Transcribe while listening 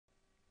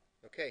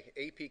Okay,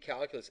 AP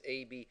Calculus,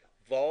 AB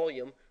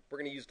Volume. We're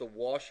going to use the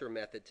washer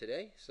method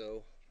today.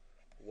 So,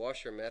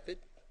 washer method.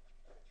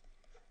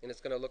 And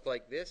it's going to look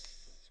like this.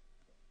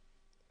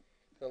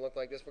 It's going to look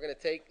like this. We're going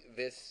to take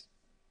this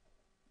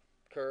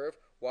curve,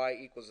 y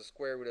equals the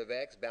square root of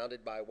x,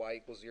 bounded by y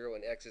equals 0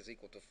 and x is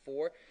equal to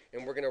 4.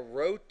 And we're going to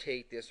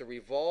rotate this or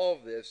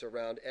revolve this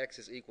around x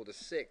is equal to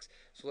 6.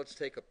 So let's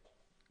take a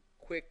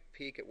quick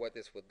peek at what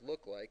this would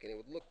look like. And it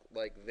would look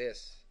like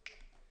this.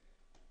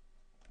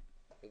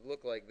 It would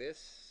look like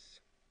this.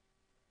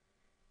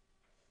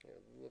 It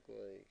would look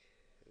like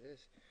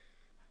this.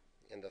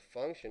 And the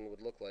function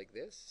would look like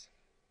this.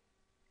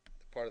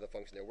 The part of the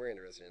function that we're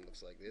interested in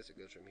looks like this. It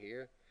goes from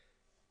here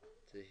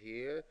to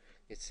here.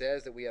 It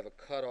says that we have a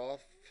cutoff,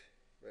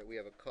 right? We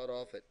have a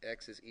cutoff at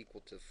x is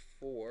equal to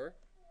 4,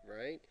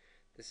 right?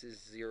 This is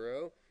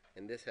 0,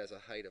 and this has a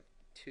height of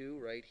 2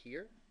 right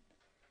here.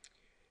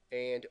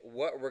 And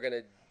what we're going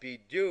to be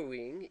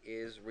doing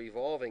is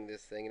revolving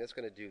this thing, and it's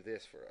going to do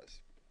this for us.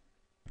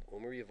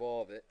 When we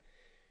revolve it,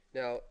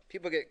 now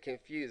people get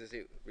confused. They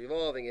say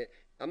revolving it.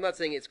 I'm not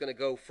saying it's going to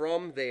go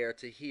from there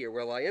to here.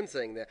 Well, I am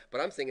saying that,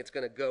 but I'm saying it's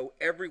going to go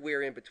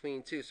everywhere in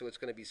between too. So it's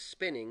going to be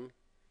spinning,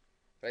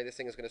 right? This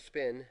thing is going to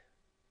spin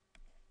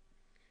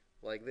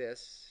like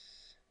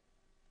this,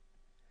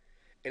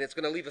 and it's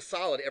going to leave a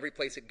solid every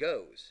place it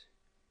goes.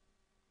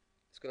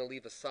 It's going to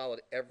leave a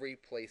solid every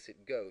place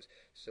it goes.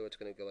 So it's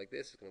going to go like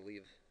this. It's going to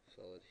leave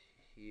solid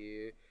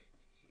here,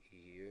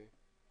 here.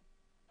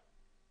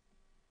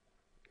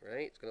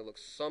 Right? It's going to look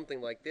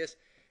something like this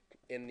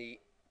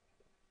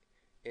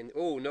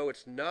oh, no,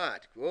 it's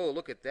not. Oh,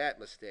 look at that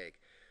mistake.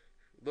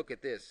 Look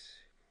at this.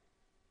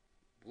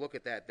 Look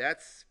at that.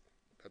 That's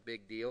a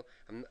big deal.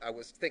 I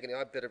was thinking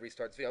I better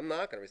restart this video. I'm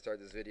not going to restart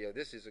this video.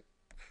 This is a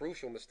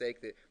crucial mistake.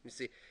 That, let me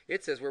see.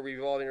 It says we're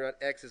revolving around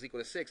x is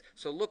equal to 6.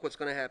 So look what's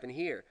going to happen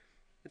here.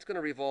 It's going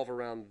to revolve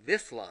around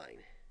this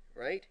line,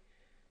 right?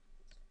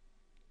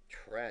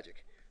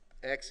 Tragic.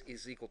 X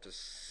is equal to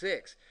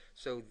 6.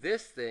 So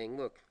this thing,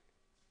 look,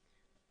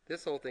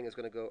 this whole thing is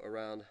going to go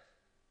around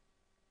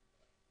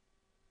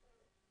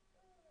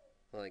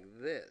like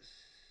this,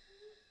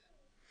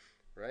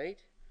 right?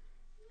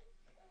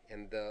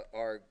 And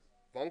our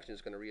function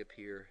is going to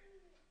reappear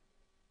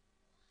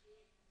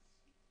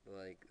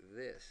like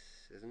this,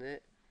 isn't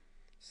it?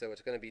 So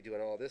it's going to be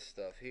doing all this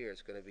stuff here.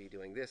 It's going to be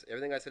doing this.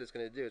 Everything I said it's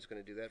going to do, it's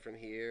going to do that from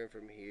here, and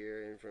from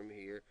here, and from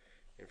here,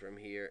 and from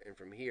here, and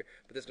from here.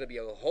 But there's going to be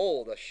a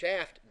hole, a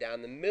shaft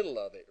down the middle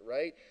of it,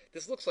 right?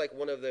 This looks like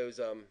one of those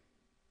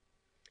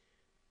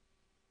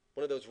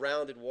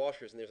rounded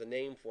washers, and there's a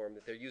name for them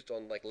that they're used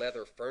on like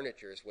leather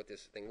furniture. Is what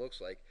this thing looks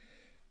like.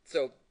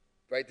 So,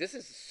 right,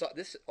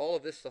 all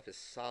of this stuff is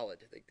solid.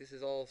 Like this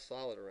is all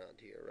solid around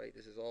here, right?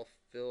 This is all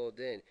filled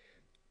in.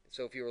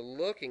 So if you were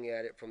looking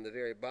at it from the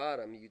very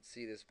bottom, you'd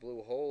see this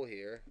blue hole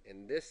here,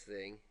 and this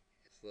thing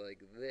is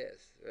like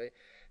this, right?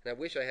 And I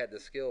wish I had the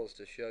skills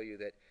to show you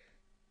that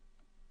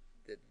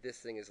this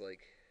thing is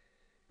like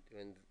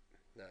doing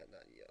not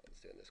yellow.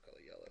 It's doing this color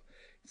yellow.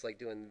 It's like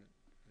doing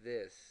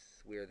this,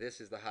 where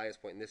this is the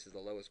highest point and this is the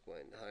lowest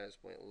point.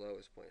 Highest point,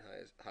 lowest point,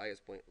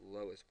 highest point,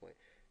 lowest point,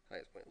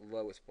 highest point,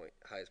 lowest point,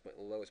 highest point,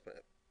 lowest point.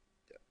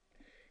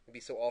 It'd be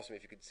so awesome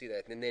if you could see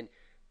that, and then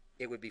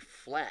it would be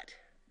flat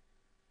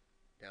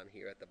down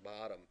here at the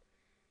bottom.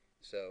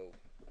 So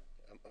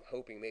I'm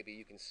hoping maybe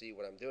you can see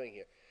what I'm doing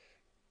here.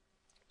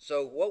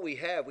 So what we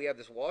have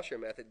this washer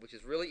method, which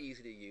is really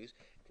easy to use.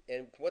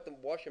 And what the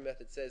washer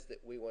method says that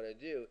we want to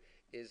do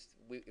is,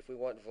 if we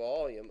want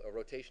volume, a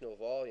rotational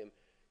volume,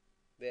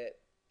 that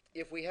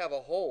if we have a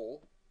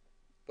hole,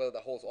 whether the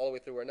hole's all the way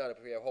through or not,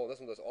 if we have a hole, this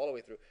one goes all the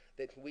way through,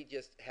 that we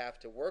just have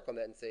to work on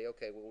that and say,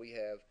 okay, well, we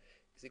have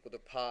is equal to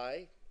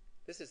pi.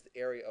 This is the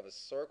area of a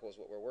circle is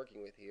what we're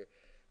working with here,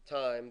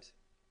 times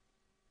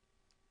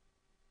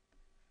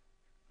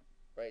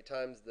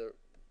the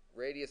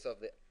radius of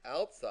the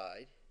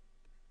outside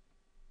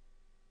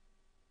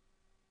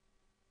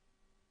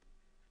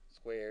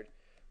squared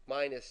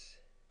minus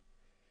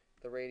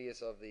the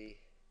radius of the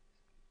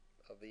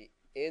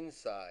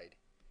inside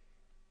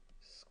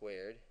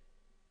squared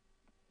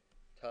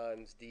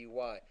times dy.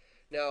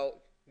 Now,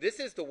 this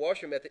is the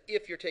washer method.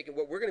 If you're taking,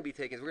 what we're going to be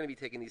taking is we're going to be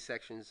taking these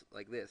sections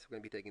like this. We're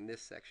going to be taking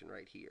this section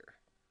right here,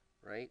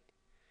 right?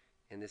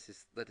 And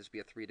let this be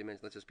a 3-dimensional,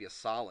 let this be a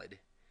solid.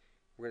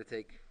 We're going to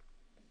take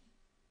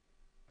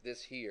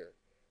this here,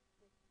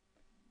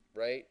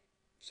 right?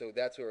 So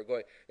that's where we're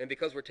going. And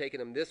because we're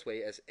taking them this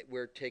way, as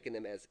we're taking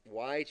them as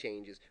y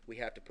changes, we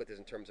have to put this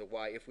in terms of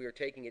y. If we were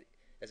taking it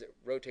as it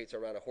rotates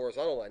around a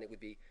horizontal line, it would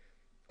be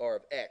r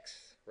of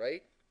x,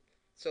 right?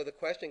 So the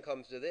question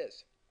comes to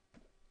this: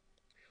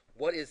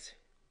 what is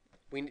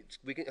we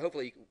can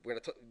hopefully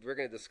we're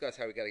going to discuss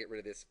how we got to get rid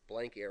of this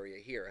blank area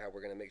here, how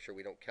we're going to make sure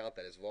we don't count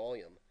that as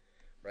volume,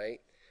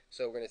 right?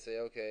 So we're going to say,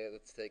 okay,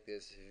 let's take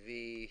this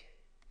v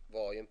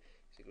volume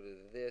is equal to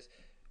this.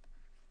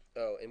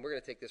 Oh, and we're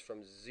going to take this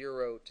from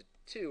 0 to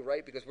 2,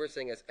 right? Because we're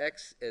saying as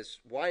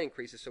y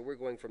increases, so we're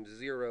going from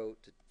 0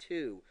 to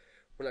 2.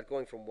 We're not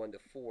going from 1 to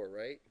 4,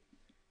 right?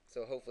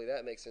 So hopefully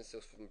that makes sense. So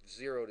from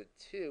 0 to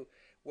 2,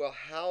 well,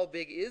 how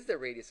big is the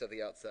radius of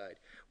the outside?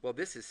 Well,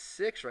 this is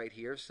 6 right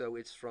here, so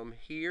it's from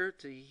here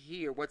to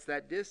here. What's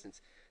that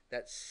distance?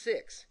 That's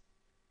 6.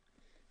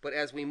 But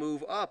as we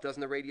move up,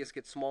 doesn't the radius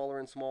get smaller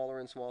and smaller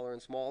and smaller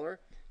and smaller?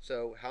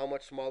 So how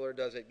much smaller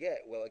does it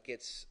get? Well, it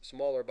gets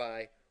smaller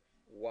by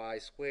y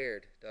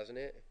squared, doesn't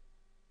it?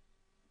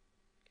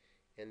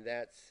 And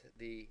that's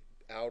the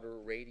outer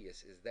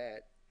radius, is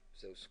that.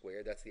 So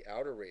squared, that's the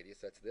outer radius,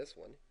 that's this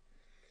one.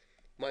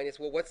 Minus,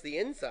 well, what's the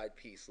inside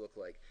piece look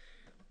like?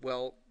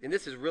 Well, and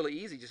this is really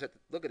easy, just have to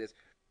look at this.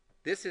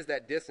 This is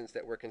that distance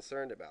that we're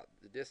concerned about.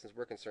 The distance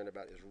we're concerned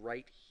about is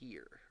right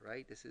here,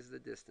 right? This is the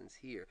distance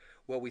here.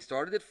 Well, we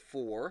started at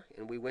 4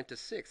 and we went to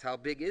 6. How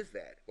big is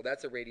that? Well,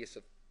 that's a radius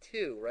of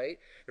 2, right?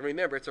 And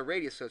remember, it's a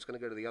radius, so it's going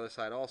to go to the other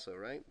side also,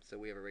 right? So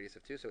we have a radius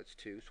of 2, so it's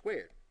 2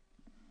 squared.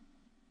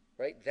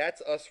 Right?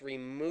 That's us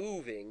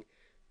removing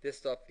this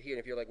stuff here. And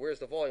if you're like, where's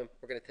the volume?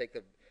 We're going to take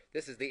the,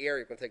 this is the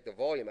area. We're going to take the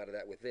volume out of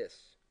that with this.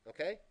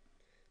 Okay?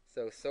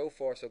 So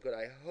far, so good,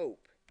 I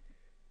hope.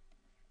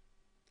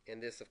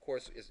 And this, of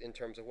course, is in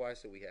terms of y,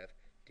 so we have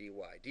dy.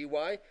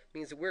 dy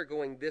means that we're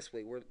going this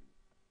way.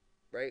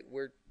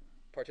 We're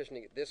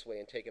partitioning it this way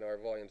and taking our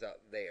volumes out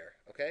there.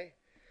 Okay?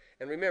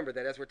 And remember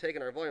that as we're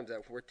taking our volumes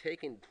out, we're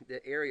taking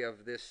the area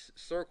of this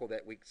circle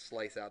that we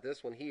slice out.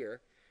 This one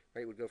here,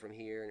 right, would go from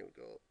here and it would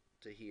go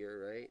to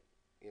here, right?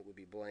 It would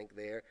be blank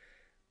there,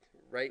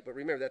 right? But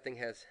remember, that thing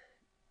has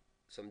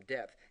some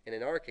depth. And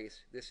in our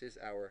case, this is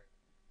our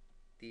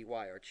dy,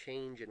 our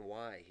change in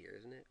y here,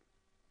 isn't it?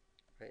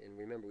 Right? And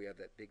remember, we have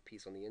that big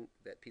piece on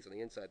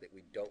the inside that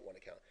we don't want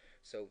to count.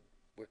 So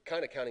we're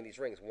kind of counting these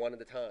rings one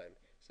at a time.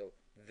 So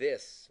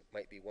this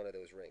might be one of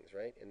those rings,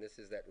 right? And this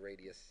is that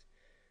radius.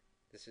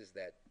 This is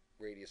that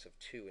radius of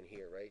 2 in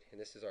here, right? And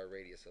this is our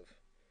radius of,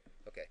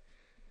 okay.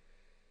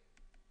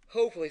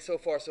 Hopefully, so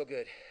far, so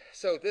good.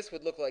 So this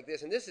would look like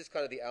this. And this is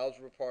kind of the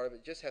algebra part of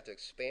it. Just have to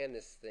expand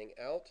this thing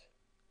out.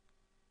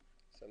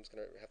 So I'm just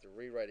going to have to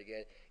rewrite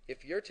again.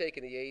 If you're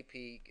taking the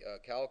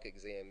AP Calc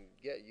exam,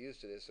 get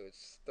used to this. So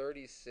it's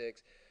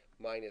 36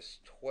 minus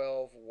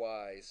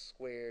 12y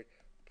squared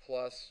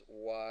plus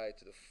y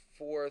to the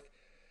 4th.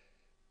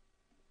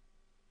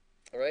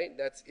 All right,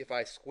 that's if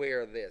I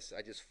square this.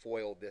 I just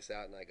FOILed this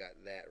out and I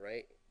got that,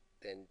 right?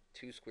 Then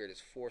 2 squared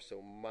is 4,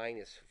 so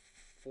minus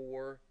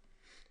 4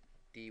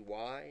 dy,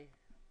 I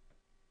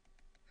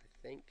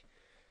think.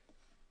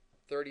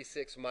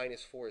 36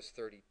 minus 4 is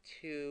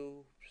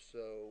 32,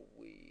 so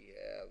we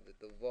have that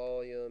the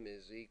volume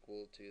is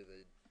equal to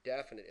the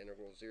definite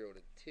integral 0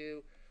 to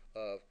 2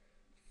 of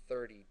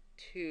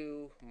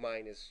 32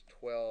 minus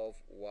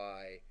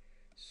 12y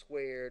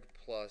squared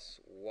plus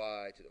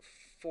y to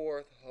the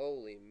 4th.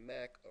 Holy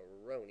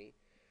macaroni,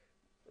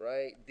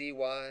 right? dy.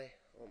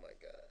 Oh my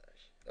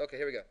gosh. Okay,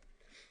 here we go.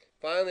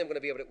 Finally, we're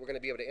going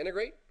to be able to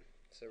integrate.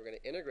 So we're going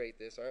to integrate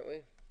this, aren't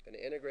we? Going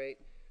to integrate.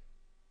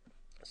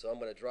 So I'm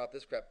going to drop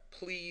this crap.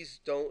 Please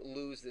don't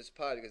lose this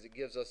pi because it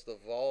gives us the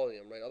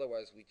volume, right?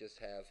 Otherwise, we just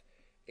have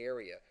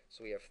area.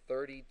 So we have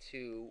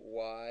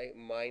 32y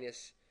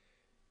minus,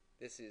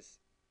 this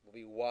will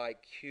be y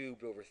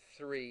cubed over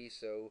 3.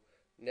 So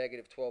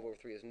negative 12 over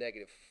 3 is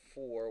negative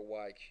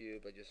 4y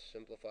cubed. I just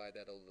simplified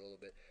that a little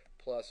bit.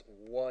 Plus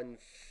 1/5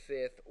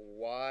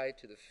 y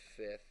to the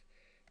 5th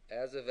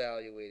as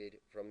evaluated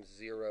from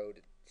 0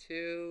 to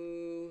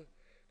 2.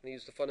 I'm going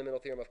to use the fundamental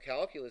theorem of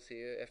calculus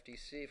here.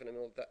 FTC,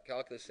 fundamental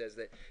calculus, says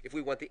that if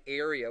we want the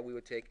area, we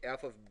would take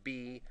f of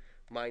b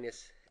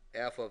minus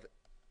f of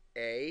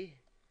a.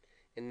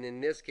 And in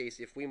this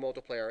case, if we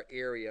multiply our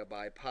area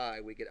by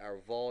pi, we get our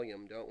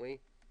volume, don't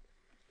we?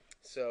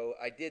 So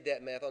I did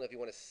that math. I don't know if you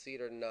want to see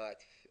it or not.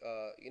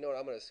 You know what?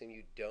 I'm going to assume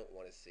you don't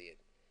want to see it.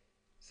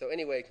 So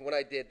anyway, when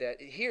I did that,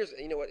 here's,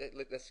 you know what?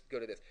 Let's go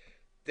to this.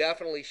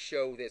 Definitely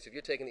show this. If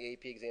you're taking the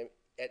AP exam,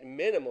 at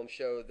minimum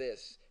show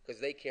this, because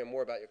they care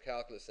more about your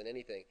calculus than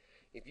anything.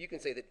 If you can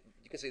say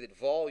that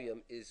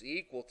volume is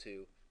equal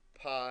to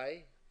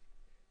pi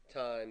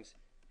times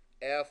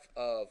f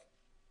of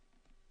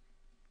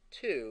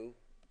 2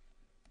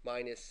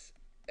 minus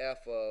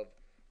f of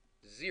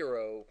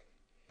 0,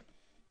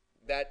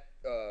 that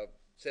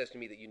says to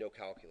me that you know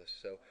calculus.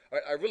 So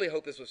I really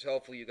hope this was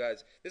helpful, you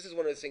guys. This is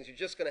one of those things you're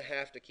just going to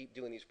have to keep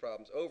doing these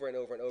problems over and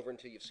over and over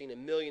until you've seen a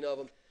million of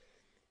them.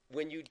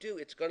 When you do,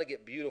 it's going to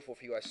get beautiful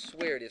for you. I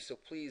swear it is. So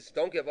please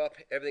don't give up.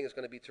 Everything is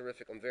going to be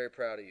terrific. I'm very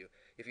proud of you.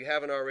 If you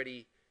haven't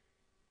already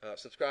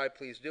subscribed,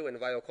 please do. And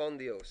vaya con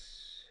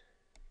Dios.